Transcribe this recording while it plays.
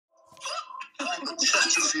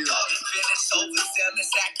Just to see that. We got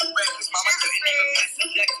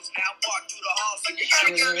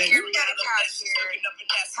a couch here.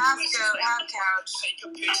 Half goat, half couch.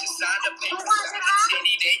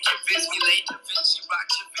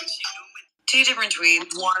 Two different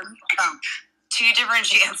tweets. One couch. Two different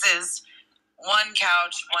chances. One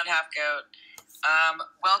couch, one half goat.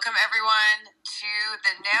 Welcome everyone to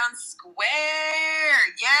the Noun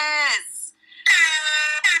Square. Yes.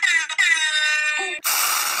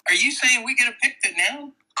 Are you saying we get to pick the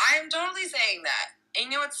noun? I am totally saying that. And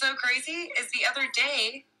you know what's so crazy is the other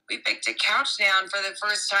day we picked a couch noun for the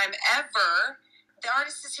first time ever. The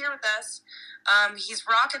artist is here with us. He's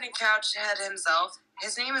rocking a couch head himself.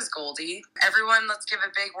 His name is Goldie. Everyone, let's give a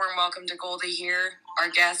big warm welcome to Goldie here, our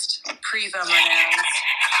guest, pre-film Nouns.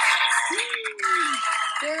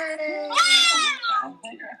 Yay!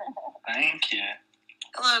 Thank you.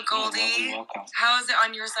 Hello, Goldie. Welcome. How is it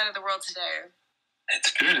on your side of the world today?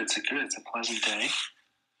 It's good. It's a pleasant day.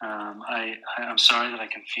 I'm sorry that I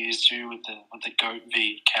confused you with the goat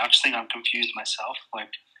v couch thing. I'm confused myself.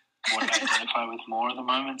 Like what I identify with more at the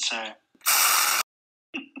moment. So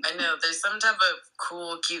I know there's some type of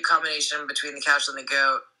cool, cute combination between the couch and the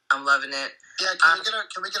goat. I'm loving it. Yeah,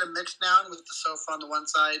 can we get a mixed noun with the sofa on the one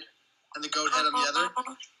side and the goat head on the other?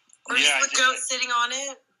 Or just the goat sitting on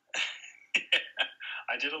it.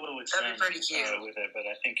 I did a little experiment That'd be pretty cute. with it, but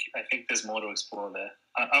I think there's more to explore there.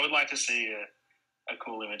 I would like to see a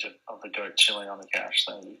cool image of the goat chilling on the couch.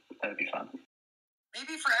 That'd be fun.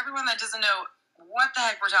 Maybe for everyone that doesn't know what the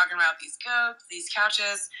heck we're talking about, these goats, these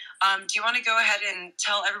couches, do you want to go ahead and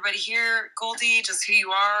tell everybody here, Goldie, just who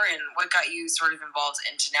you are and what got you sort of involved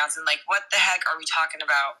into Nouns, and like what the heck are we talking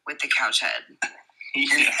about with the couch head?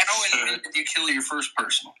 Yeah, How did you kill your first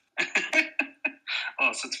person?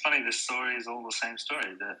 Well, so it's funny. The story is all the same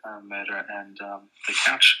story: the murder and the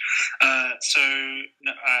couch.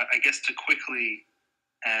 I guess to quickly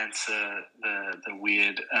answer the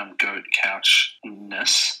weird goat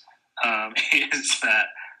couchness is that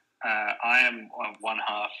I am one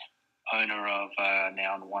half owner of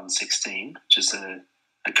Noun 116, which is a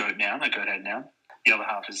goat noun, a goat head noun. The other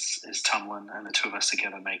half is Tumlin, and the two of us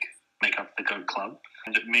together make up the Goat Club.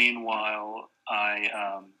 And meanwhile, I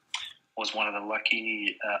was one of the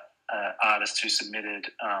lucky artists who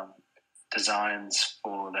submitted designs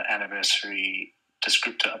for the anniversary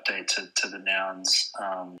descriptor update to the Nouns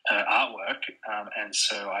artwork. And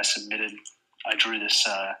so I drew this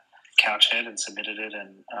couch head and submitted it,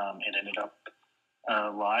 and it ended up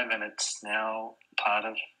live, and it's now part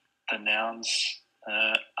of the Nouns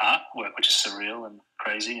artwork, which is surreal and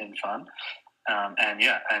crazy and fun. And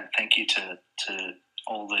thank you to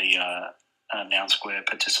all the Noun Square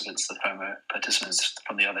participants, the FOMO participants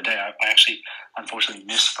from the other day. I actually, unfortunately,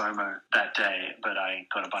 missed FOMO that day, but I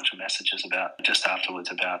got a bunch of messages just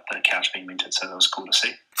afterwards about the couch being minted, so that was cool to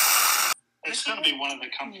see. It's got to be one of the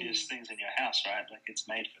comfiest things in your house, right? Like, it's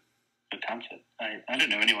made for comfort. I don't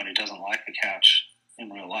know anyone who doesn't like a couch in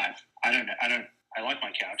real life. I like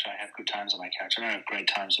my couch. I have good times on my couch. I don't have great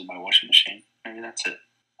times with my washing machine. Maybe that's it.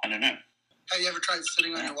 I don't know. Have you ever tried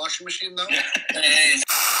sitting on your washing machine though?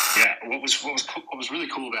 Yeah. What was really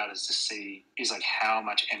cool about it is like how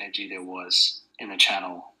much energy there was in the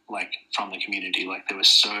channel, like from the community. Like there was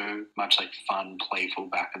so much like fun, playful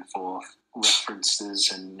back and forth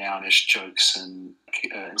references and nounish jokes and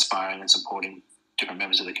inspiring and supporting different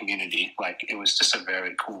members of the community. Like it was just a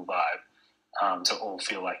very cool vibe to all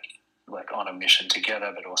feel like on a mission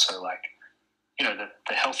together, but also like, you know,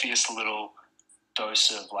 the healthiest little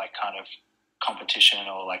dose of like kind of competition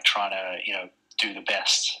or like trying to, you know, do the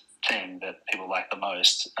best thing that people like the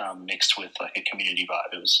most, mixed with like a community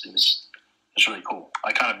vibe. It was really cool.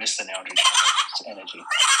 I kind of miss the Noundry energy.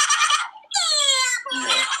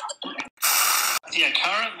 Yeah.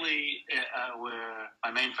 Currently,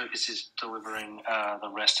 my main focus is delivering the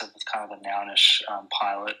rest of kind of the Nounish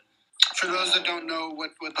pilot. For those that don't know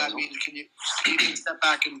what that means, can you step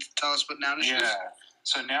back and tell us what Nounish is? Yeah.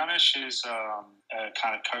 So Nounish is a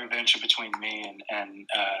kind of co-venture between me and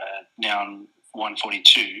Noun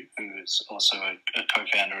 142, who is also a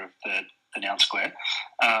co-founder of the Noun Square.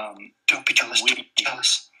 Don't be jealous.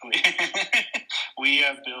 We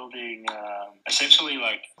are building essentially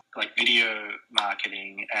like video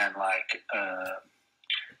marketing and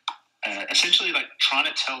essentially like trying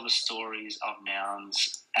to tell the stories of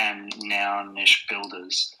nouns and nounish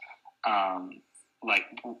builders. Like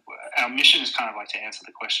our mission is kind of like to answer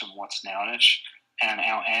the question, what's nounish? And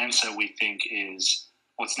our answer, we think, is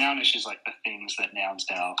what's nounish is like the things that Nouns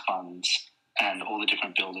DAO funds and all the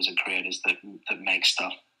different builders and creators that make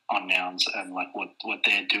stuff on Nouns and like what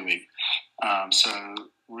they're doing. So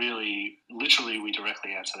really, literally, we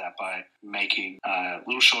directly answer that by making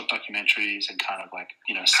little short documentaries and kind of like,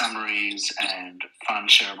 summaries and fun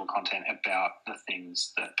shareable content about the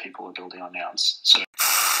things that people are building on Nouns. So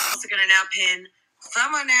also going to now pin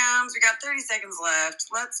from our Nouns. We got 30 seconds left.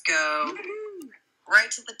 Let's go. Right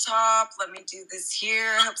to the top. Let me do this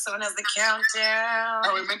here. I hope someone has the countdown.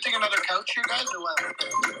 Are we minting another couch here, guys, or what?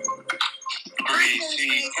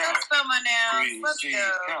 Greasy couch. Let's spell my Nouns. Let's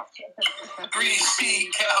go. Greasy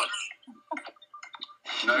couch.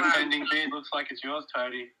 No pending bid. Looks like it's yours,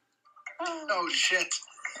 Toadie. Oh, shit.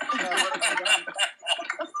 What have I done?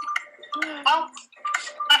 Oh.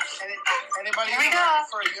 Anybody Here we in the go. market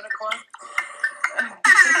for a unicorn?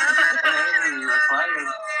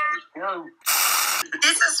 Let's go.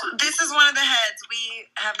 This is one of the heads we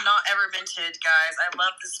have not ever minted, guys. I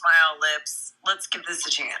love the smile lips. Let's give this a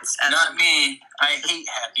chance. Not me. I hate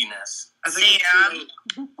happiness. See,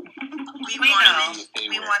 we want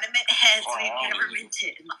to mint heads we've never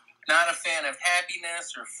minted. Not a fan of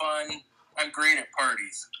happiness or fun. I'm great at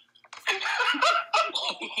parties. And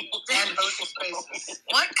hosting spaces.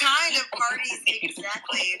 What kind of parties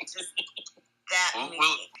exactly does that mean?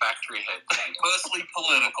 Well, factory head. Mostly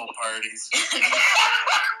political parties.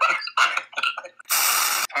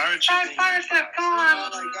 pirate Pirate ship, come on. Oh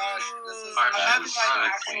my gosh, this is I'm having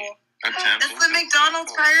like actually- actual. It's the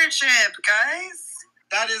McDonald's pirate ship, guys.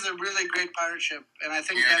 That is a really great pirate ship, and I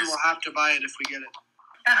think Yes. Ben will have to buy it if we get it.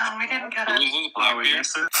 Oh, we didn't get it. Oh, we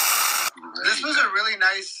missed it? This was a really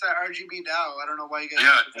nice RGB DAO. I don't know why you guys.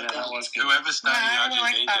 Yeah, did that was good. Whoever's starting Yeah, I don't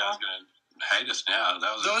like RGB that. is going to hate us now.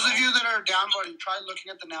 That was Those of you that are downvoting, try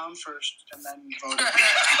looking at the noun first and then vote.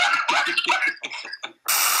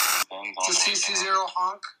 It's a CC0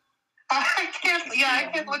 honk. I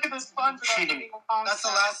can't look at this font without thinking of honk. That's the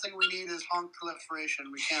last thing we need is honk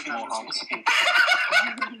proliferation. We can't have More honks. this.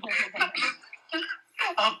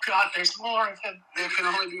 Oh, God, there's more of him. There can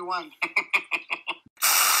only be one.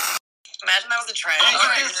 Imagine that was a trend. Hey,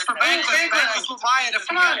 Oh, get this for Bankless. Bankless will buy it if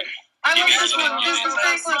we Come on. get it. I You love guys this one. want This is to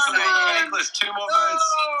Bankless. Come on. Bankless, 2 more votes.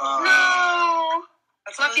 No.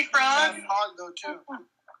 That's Lucky a really frog. nice hog, though, too.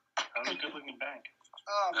 That was a good looking bank.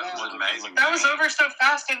 Oh, That was man. amazing. That was over so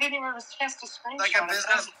fast, I didn't even have a chance to screenshot Like a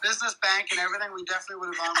it. business bank and everything, we definitely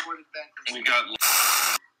would have onboarded Bankless. We got.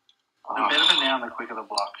 The better the noun, the quicker the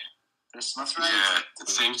block. This must be Yeah, it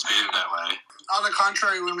seems to be that way. On the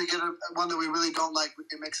contrary, when we get one that we really don't like,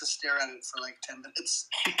 it makes us stare at it for like 10 minutes.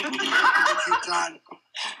 Keep done.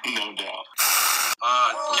 No doubt.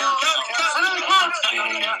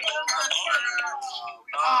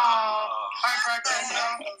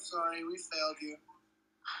 I'm sorry, we failed you.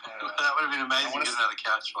 That would have been amazing. Get another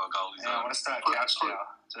couch while Goldie's Yeah, I on. want to start couch down.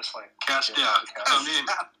 Just like Couch down. Come in.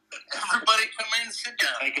 Everybody come in, sit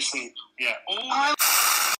down. take a seat. Yeah. Oh,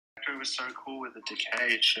 It was so cool with the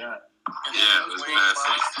decayed shirt. Yeah, it was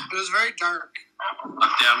perfect. it was very dark. I've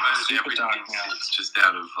downloaded Super everything dark now. since just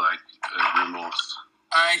out of remorse.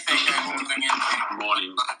 I think I'm moving into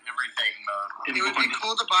Morning. everything mode. It would be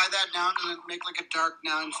cool to buy that noun and then make like a dark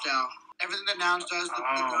nouns DAO. Everything that nouns does, the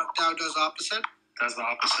DAO does opposite. Does the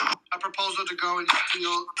opposite. A proposal to go and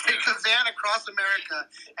steal, take a van across America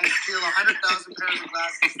and steal 100,000 pairs of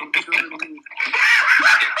glasses from children in need.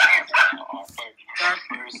 Dark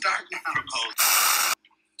nouns.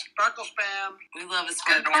 Sparkle spam. We love a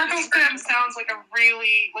good one. Sparkle Spam sounds like a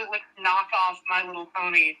really like knockoff My Little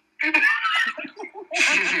Pony.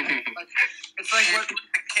 It's like what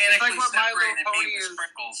Mechanically what My Little separated Pony me with is.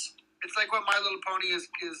 sprinkles. It's like what My Little Pony is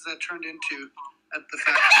turned into at the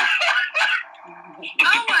factory.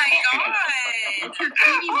 Oh my God.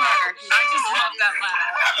 Baby mark. I just love that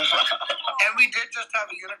laugh. And we did just have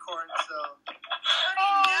a unicorn, so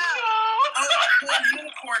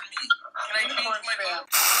Unicorn meat. Can I change unicorn my spam.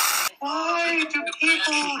 Why do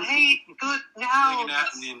people hate good nouns?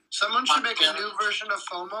 Someone should make a new version of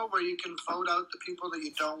FOMO where you can vote out the people that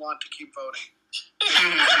you don't want to keep voting.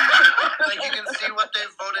 Like you can see what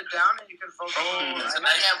they've voted down, and you can vote for them. It's a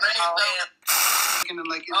nice And then,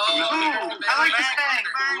 like, I like this bank.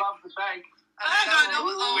 I love the bank.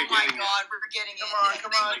 Oh my God, we're getting it.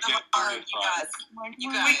 Come on.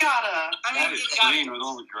 You guys. We gotta. I That mean, is you got clean with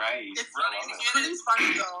all the greys. It's I love it. pretty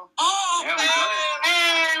funny though. Oh, Yeah, we got it.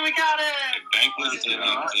 Hey, we got it. Bankless didn't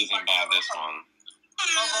buy this one.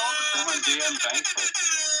 Someone DM Bankless.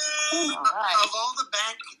 Of all the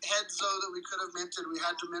bank heads though that we could have minted, we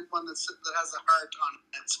had to mint one that has a heart on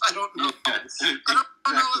it. So I don't know. I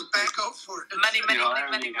don't know if bank go for it.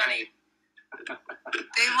 money.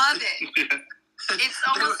 They love it. It's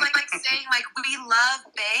almost like saying, like, we love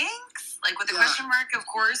banks, like with a question mark, of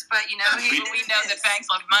course, but, you know, we know that banks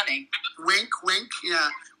love money. Wink, wink, yeah.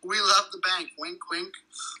 We love the bank. Wink, wink.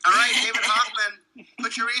 All right, David Hoffman,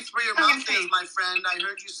 put your E where your mouth is, my friend. I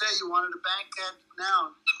heard you say you wanted a bank at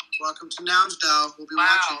Noun. Welcome to Nouns, Dow. We'll be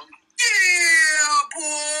watching. Yeah,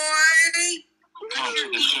 boy. Come to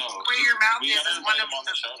the show. Where your mouth We is gotta is one invite of him on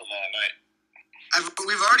the show tomorrow night.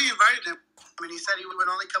 We've already invited him. I mean, he said he would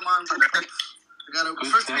only come on.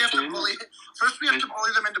 First we have to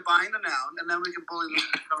bully them into buying the Noun, and then we can bully them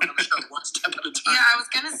into coming on the show one step at a time. Yeah, I was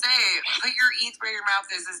gonna say, put your E where your mouth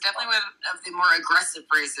is definitely one of the more aggressive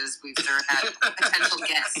phrases we've thrown at potential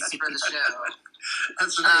guests for the show.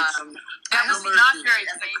 That's nice. That was not very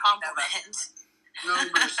as a compliment. No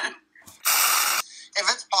mercy. If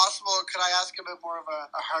it's possible, could I ask a bit more of a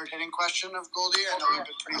hard-hitting question of Goldie? I know we've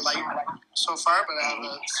been pretty light so far, but I have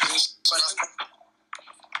a serious question.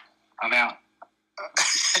 I'm out.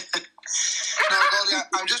 No, Goldie,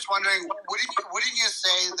 I'm just wondering, wouldn't you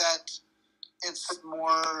say that it's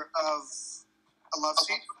more of a love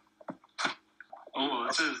seat? Oh,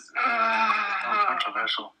 this is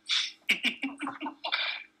controversial.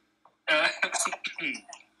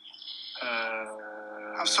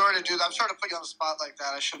 I'm sorry to do that. I'm sorry to put you on the spot like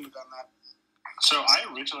that. I shouldn't have done that. So I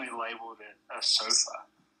originally labeled it a sofa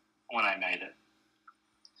when I made it.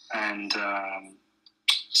 And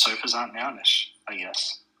sofas aren't nounish, I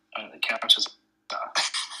guess. The couches are.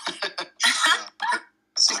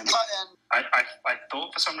 I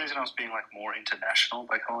thought for some reason I was being like more international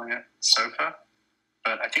by calling it sofa.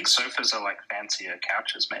 But I think sofas are like fancier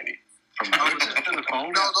couches maybe. No,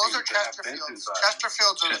 those are Chesterfields.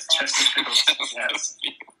 Chesterfields are the Chesterfields, yes.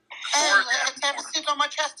 Hey, let's have a seat on my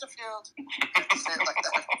Chesterfield. Say it like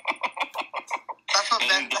that. That's what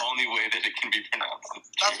Ben. The only way that it can be pronounced.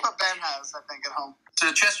 That's what Ben has, I think, at home.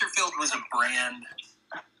 So Chesterfield was a brand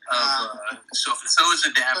of sofa. So is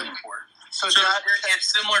a Davenport. So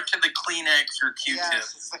it's similar to the Kleenex or Q-tip.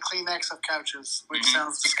 Yes, it's the Kleenex of couches, which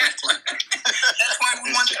sounds disgusting. That's why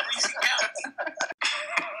we want the recent couch.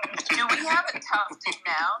 Do we have a tufted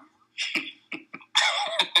noun?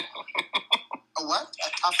 A what? A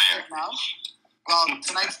tufted noun? Well,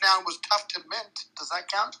 tonight's noun was tufted mint. Does that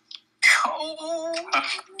count? Oh.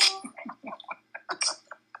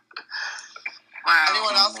 Wow.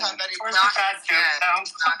 Anyone else have any?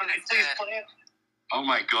 Please play it. Oh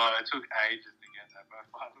my god, I took ages to get that, but I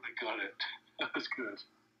finally got it. That was good.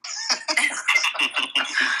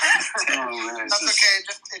 Oh, man. That's okay.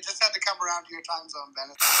 It just had to come around to your time zone, Ben.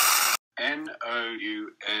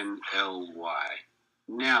 Nounly.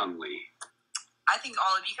 Nounly. I think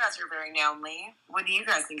all of you guys are very nounly. What do you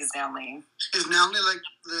guys think is nounly? Is nounly like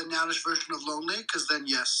the nounish version of lonely? Because then,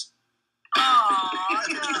 yes. Aww,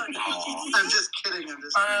 no. I'm just kidding. Nounly.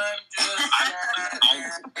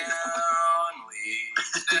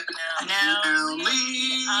 Nounly.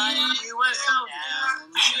 You were so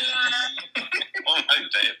nounly. Oh my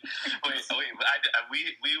babe. Wait.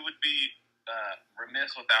 We would be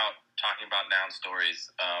remiss without talking about noun stories.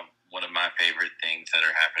 One of my favorite things that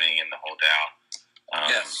are happening in the whole DAO.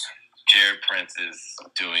 Yes. Jared Prince is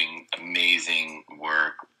doing amazing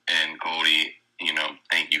work, and Goldie,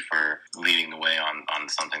 thank you for leading the way on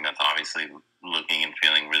something that's obviously looking and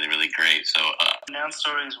feeling really, really great. So, Noun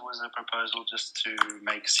Stories was a proposal just to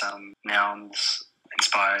make some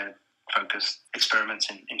nouns-inspired, focused experiments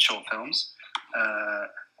in short films.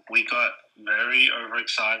 We got very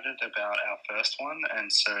overexcited about our first one,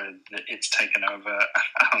 and so it's taken over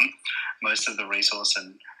most of the resource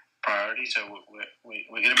and priority. So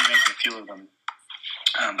we're going to be making a few of them.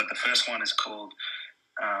 But the first one is called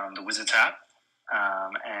The Wizard's Hat,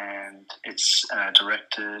 and it's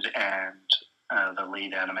directed, and the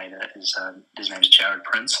lead animator is his name is Jared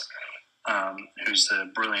Prince, who's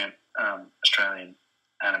the brilliant Australian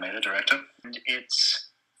animator director. And it's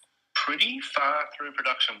pretty far through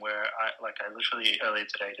production, where I literally earlier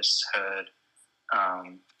today just heard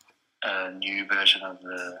a new version of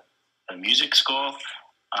the music score.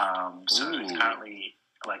 So it's currently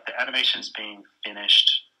the animation's being finished.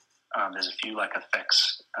 There's a few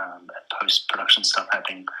effects post-production stuff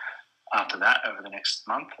happening after that over the next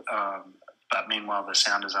month. But meanwhile, the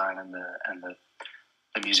sound design and the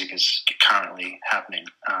music is currently happening,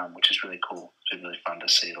 which is really cool. It's really fun to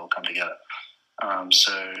see it all come together.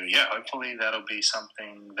 So yeah, hopefully that'll be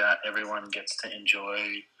something that everyone gets to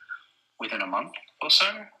enjoy within a month or so,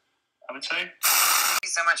 I would say. Thank you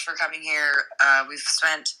so much for coming here. We've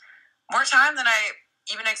spent more time than I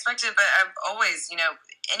even expected, but I've always,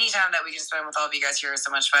 any time that we can spend with all of you guys here is so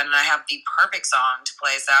much fun, and I have the perfect song to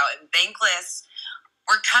play us out. And Bankless,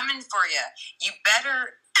 we're coming for you. You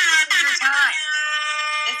better your time.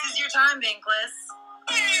 This is your time, Bankless.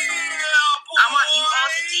 I want you all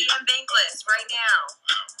to DM Bankless right now.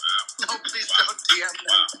 No, please don't DM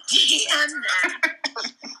them. DM them.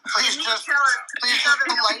 Please just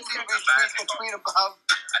politely retweet the tweet above.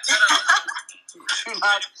 Do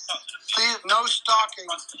not, please, no stalking,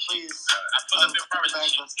 please.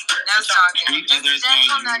 No stalking. Just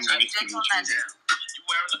gentle nudging, gentle nudging.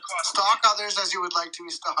 Stalk others as you would like to be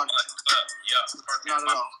stalked. Not at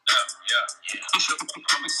all.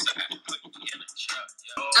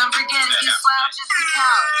 Don't forget, if you slouch, it's the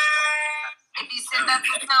couch. If you sit, that's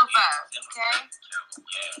the sofa. Okay?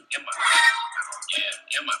 In my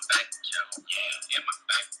bank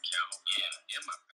account.